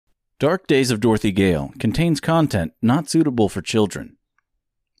Dark Days of Dorothy Gale contains content not suitable for children.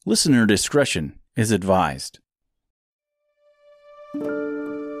 Listener discretion is advised.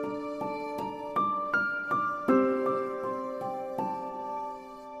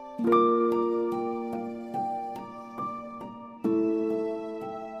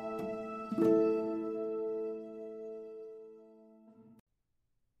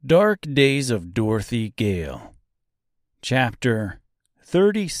 Dark Days of Dorothy Gale, Chapter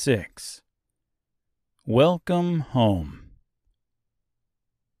 36. Welcome Home.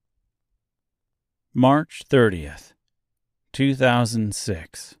 March 30th,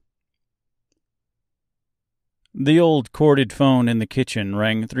 2006. The old corded phone in the kitchen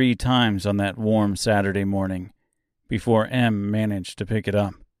rang 3 times on that warm Saturday morning before Em managed to pick it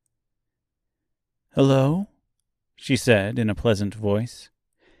up. "Hello?" she said in a pleasant voice.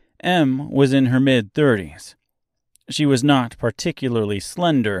 Em was in her mid-30s. She was not particularly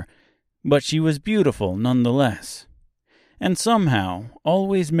slender, but she was beautiful nonetheless, and somehow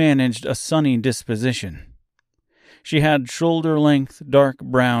always managed a sunny disposition. She had shoulder-length dark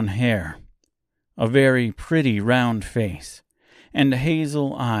brown hair, a very pretty round face, and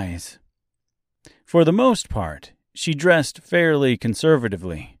hazel eyes. For the most part, she dressed fairly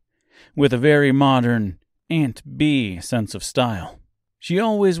conservatively, with a very modern Aunt Bee sense of style. She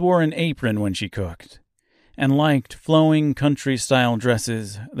always wore an apron when she cooked, and liked flowing country-style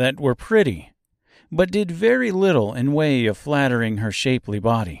dresses that were pretty, but did very little in way of flattering her shapely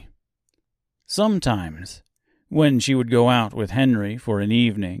body. Sometimes, when she would go out with Henry for an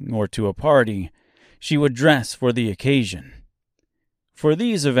evening or to a party, she would dress for the occasion. For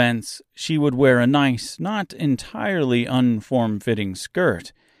these events, she would wear a nice, not entirely unform-fitting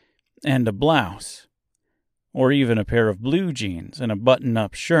skirt and a blouse, or even a pair of blue jeans and a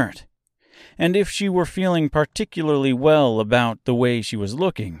button-up shirt. And if she were feeling particularly well about the way she was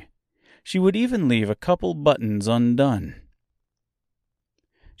looking, she would even leave a couple buttons undone.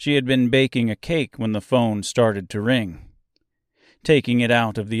 She had been baking a cake when the phone started to ring. Taking it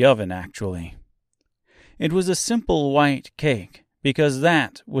out of the oven, actually. It was a simple white cake, because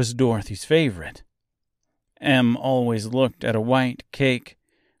that was Dorothy's favorite. Em always looked at a white cake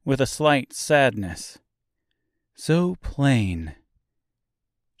with a slight sadness. So plain,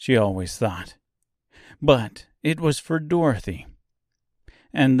 she always thought. But it was for Dorothy,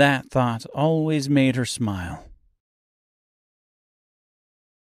 and that thought always made her smile.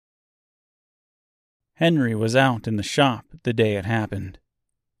 Henry was out in the shop the day it happened.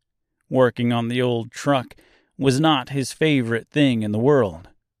 Working on the old truck was not his favorite thing in the world,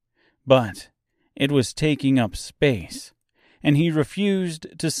 but it was taking up space, and he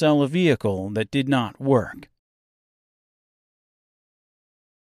refused to sell a vehicle that did not work.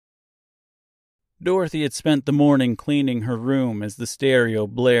 Dorothy had spent the morning cleaning her room as the stereo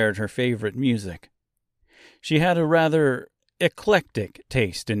blared her favorite music. She had a rather eclectic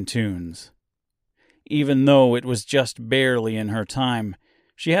taste in tunes. Even though it was just barely in her time,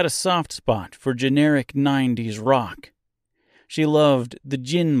 she had a soft spot for generic 90s rock. She loved the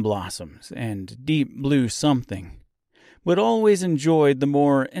Gin Blossoms and Deep Blue Something, but always enjoyed the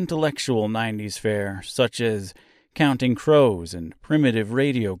more intellectual 90s fare, such as Counting Crows and Primitive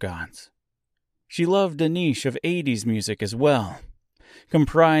Radio Gods. She loved a niche of 80s music as well,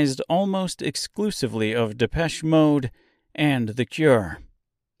 comprised almost exclusively of Depeche Mode and The Cure.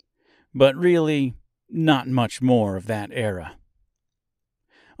 But really, not much more of that era.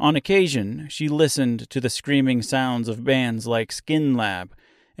 On occasion, she listened to the screaming sounds of bands like Skin Lab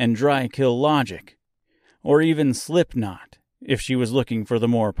and Dry Kill Logic, or even Slipknot, if she was looking for the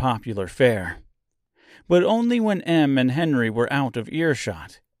more popular fare. But only when Em and Henry were out of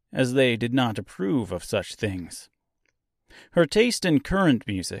earshot, as they did not approve of such things. Her taste in current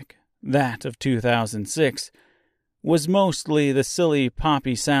music, that of 2006, was mostly the silly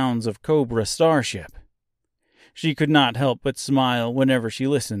poppy sounds of Cobra Starship. She could not help but smile whenever she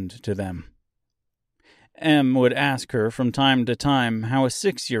listened to them. Em would ask her from time to time how a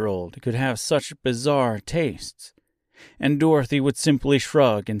 6-year-old could have such bizarre tastes, and Dorothy would simply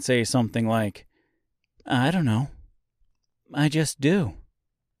shrug and say something like, "I don't know. I just do."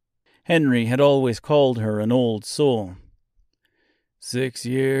 Henry had always called her an old soul. 6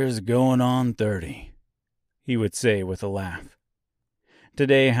 years going on 30, he would say with a laugh.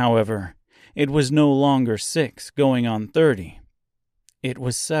 Today, however, it was no longer 6 going on 30. It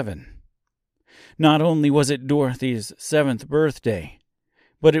was 7. Not only was it Dorothy's 7th birthday,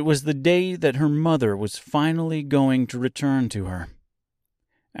 but it was the day that her mother was finally going to return to her.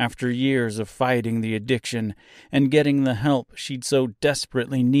 After years of fighting the addiction and getting the help she'd so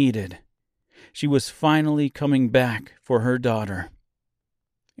desperately needed, she was finally coming back for her daughter.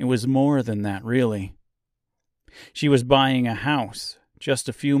 It was more than that, really. She was buying a house, just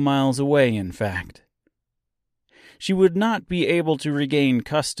a few miles away, in fact. She would not be able to regain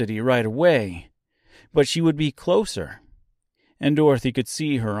custody right away, but she would be closer, and Dorothy could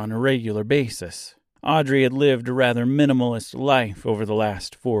see her on a regular basis. Audrey had lived a rather minimalist life over the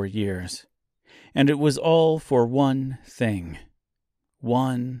last 4 years, and it was all for one thing,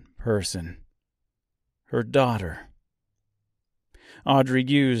 one person, her daughter. Audrey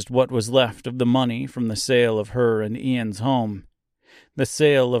used what was left of the money from the sale of her and Ian's home, the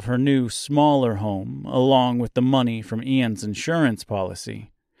sale of her new, smaller home, along with the money from Ian's insurance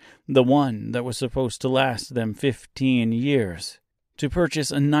policy, the one that was supposed to last them 15 years, to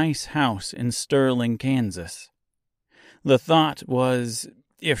purchase a nice house in Sterling, Kansas. The thought was,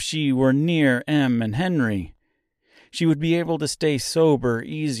 if she were near Em and Henry, she would be able to stay sober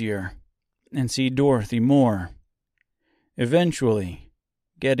easier and see Dorothy more, eventually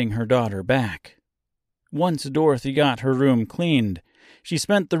getting her daughter back. Once Dorothy got her room cleaned, she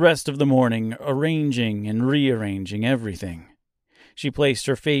spent the rest of the morning arranging and rearranging everything. She placed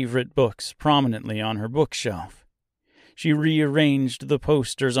her favorite books prominently on her bookshelf. She rearranged the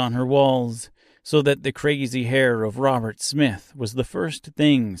posters on her walls so that the crazy hair of Robert Smith was the first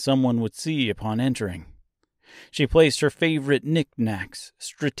thing someone would see upon entering. She placed her favorite knickknacks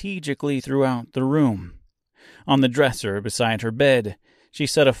strategically throughout the room. On the dresser beside her bed, she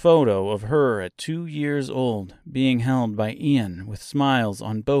set a photo of her at 2 years old, being held by Ian with smiles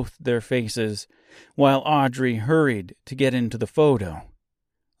on both their faces, while Audrey hurried to get into the photo,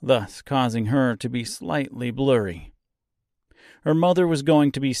 thus causing her to be slightly blurry. Her mother was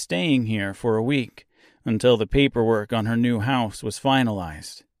going to be staying here for a week, until the paperwork on her new house was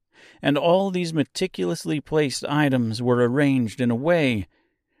finalized, and all these meticulously placed items were arranged in a way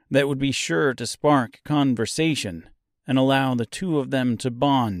that would be sure to spark conversation and allow the two of them to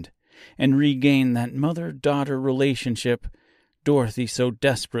bond and regain that mother-daughter relationship Dorothy so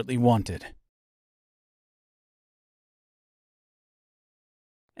desperately wanted.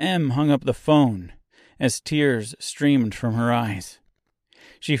 Em hung up the phone as tears streamed from her eyes.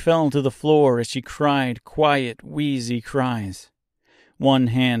 She fell to the floor as she cried quiet, wheezy cries. One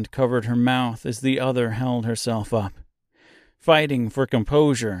hand covered her mouth as the other held herself up. Fighting for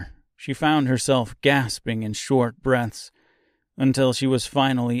composure, she found herself gasping in short breaths until she was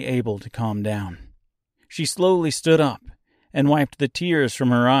finally able to calm down. She slowly stood up and wiped the tears from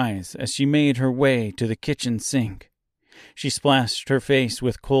her eyes as she made her way to the kitchen sink. She splashed her face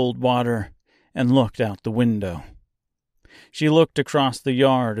with cold water and looked out the window. She looked across the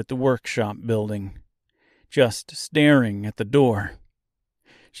yard at the workshop building, just staring at the door.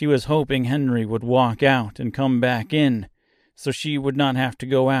 She was hoping Henry would walk out and come back in, so she would not have to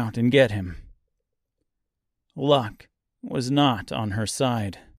go out and get him. Luck was not on her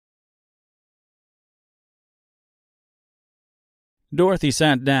side. Dorothy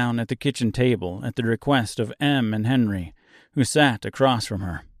sat down at the kitchen table at the request of Em and Henry, who sat across from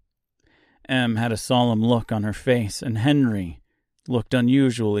her. Em had a solemn look on her face, and Henry looked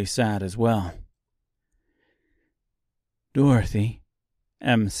unusually sad as well. "Dorothy,"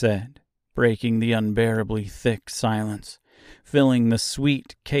 Em said, breaking the unbearably thick silence, filling the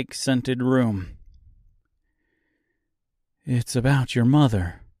sweet, cake-scented room. "It's about your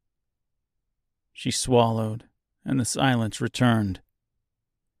mother." She swallowed, and the silence returned.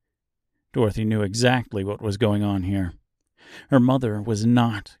 Dorothy knew exactly what was going on here. Her mother was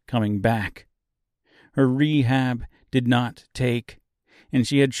not coming back. Her rehab did not take, and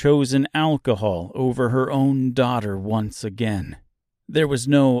she had chosen alcohol over her own daughter once again. There was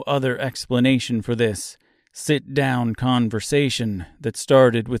no other explanation for this sit-down conversation that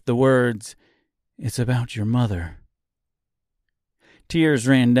started with the words, "It's about your mother." Tears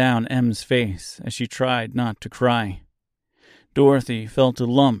ran down Em's face as she tried not to cry. Dorothy felt a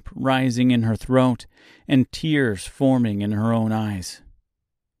lump rising in her throat and tears forming in her own eyes.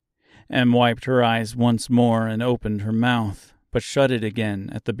 Em wiped her eyes once more and opened her mouth, but shut it again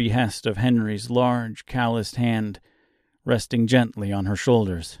at the behest of Henry's large, calloused hand resting gently on her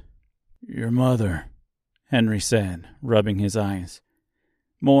shoulders. "Your mother," Henry said, rubbing his eyes,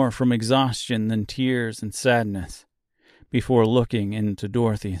 more from exhaustion than tears and sadness, before looking into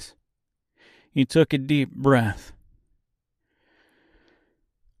Dorothy's. He took a deep breath.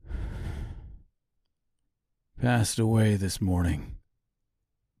 "Passed away this morning."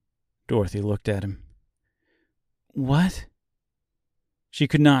 Dorothy looked at him. "What?" She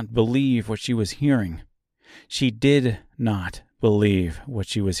could not believe what she was hearing. She did not believe what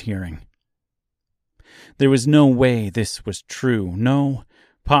she was hearing. There was no way this was true, no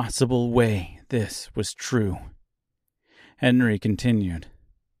possible way this was true. Henry continued.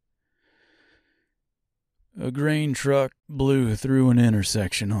 A grain truck blew through an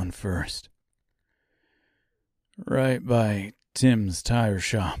intersection on First, right by Tim's tire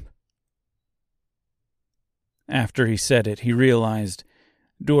shop. After he said it, he realized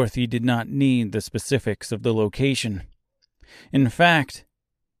Dorothy did not need the specifics of the location. In fact,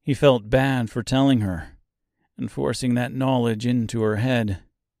 he felt bad for telling her and forcing that knowledge into her head.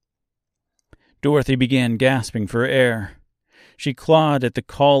 Dorothy began gasping for air. She clawed at the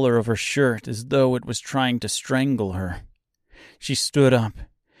collar of her shirt as though it was trying to strangle her. She stood up,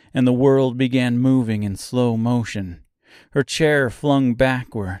 and the world began moving in slow motion. Her chair flung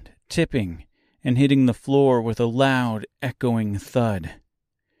backward, tipping and hitting the floor with a loud, echoing thud.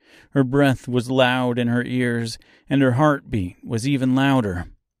 Her breath was loud in her ears, and her heartbeat was even louder.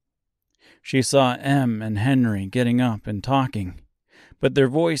 She saw Em and Henry getting up and talking, but their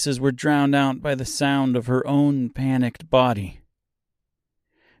voices were drowned out by the sound of her own panicked body.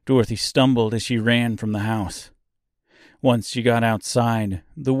 Dorothy stumbled as she ran from the house. Once she got outside,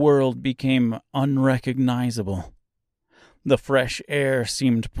 the world became unrecognizable. The fresh air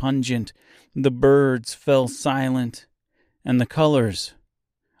seemed pungent, the birds fell silent, and the colors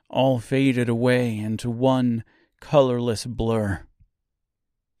all faded away into one colorless blur.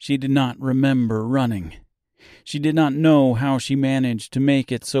 She did not remember running. She did not know how she managed to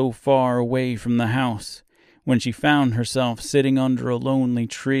make it so far away from the house when she found herself sitting under a lonely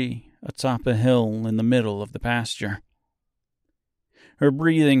tree atop a hill in the middle of the pasture. Her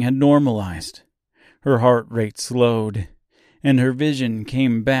breathing had normalized. Her heart rate slowed, and her vision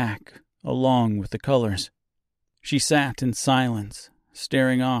came back along with the colors. She sat in silence,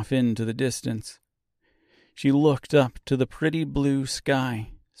 staring off into the distance. She looked up to the pretty blue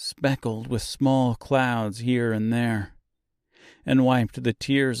sky, speckled with small clouds here and there, and wiped the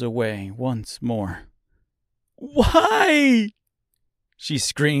tears away once more. "Why?" she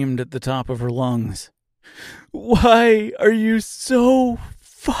screamed at the top of her lungs. "Why are you so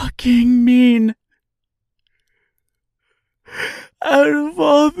fucking mean? Out of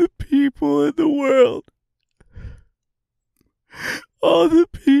all the people in the world, all the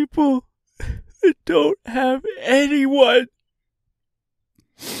people that don't have anyone,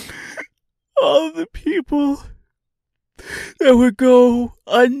 all the people that would go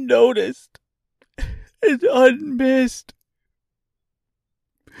unnoticed and unmissed,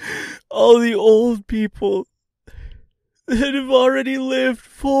 all the old people that have already lived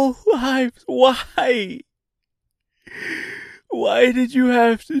full lives. Why? Why did you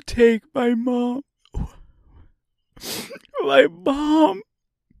have to take my mom? My mom!"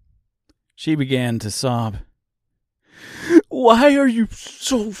 She began to sob. "Why are you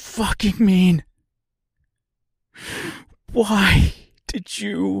so fucking mean? Why did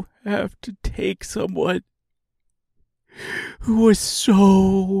you have to take someone who was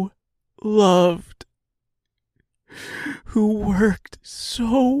so loved, who worked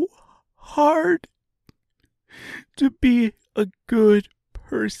so hard to be a good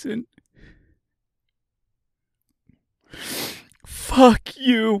person? Fuck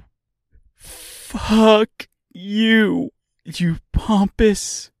you. Fuck you, you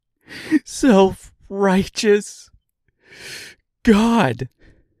pompous, self-righteous God.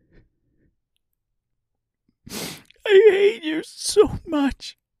 I hate you so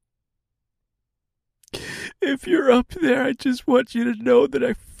much. If you're up there, I just want you to know that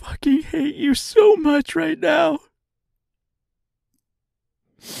I fucking hate you so much right now."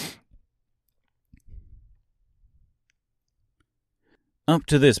 Up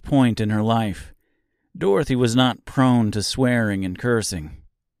to this point in her life, Dorothy was not prone to swearing and cursing.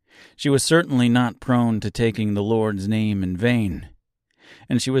 She was certainly not prone to taking the Lord's name in vain,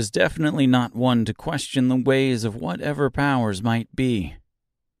 and she was definitely not one to question the ways of whatever powers might be.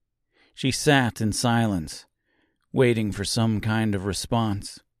 She sat in silence, waiting for some kind of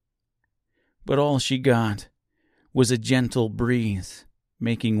response. But all she got was a gentle breeze,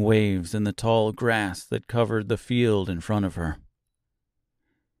 making waves in the tall grass that covered the field in front of her.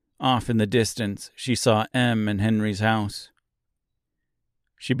 Off in the distance, she saw Em and Henry's house.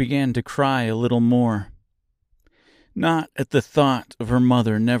 She began to cry a little more, not at the thought of her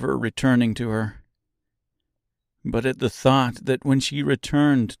mother never returning to her, but at the thought that when she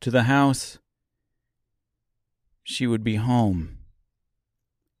returned to the house, she would be home.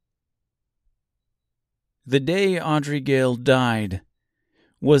 The day Audrey Gale died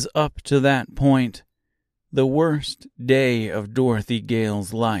was up to that point the worst day of Dorothy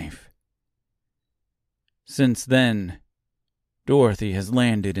Gale's life. Since then, Dorothy has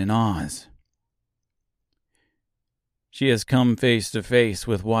landed in Oz. She has come face to face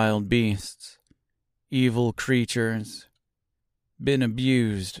with wild beasts, evil creatures, been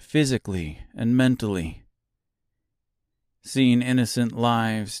abused physically and mentally, seen innocent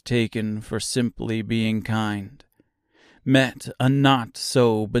lives taken for simply being kind, met a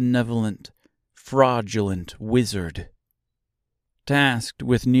not-so-benevolent, fraudulent wizard, tasked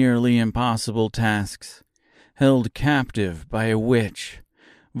with nearly impossible tasks, held captive by a witch,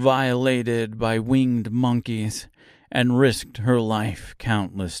 violated by winged monkeys, and risked her life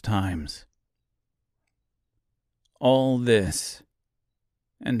countless times. All this,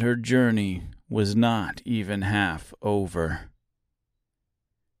 and her journey was not even half over.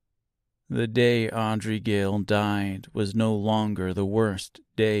 The day Audrey Gale died was no longer the worst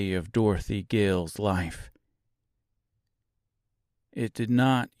day of Dorothy Gale's life. It did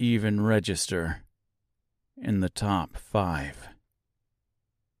not even register in the top 5.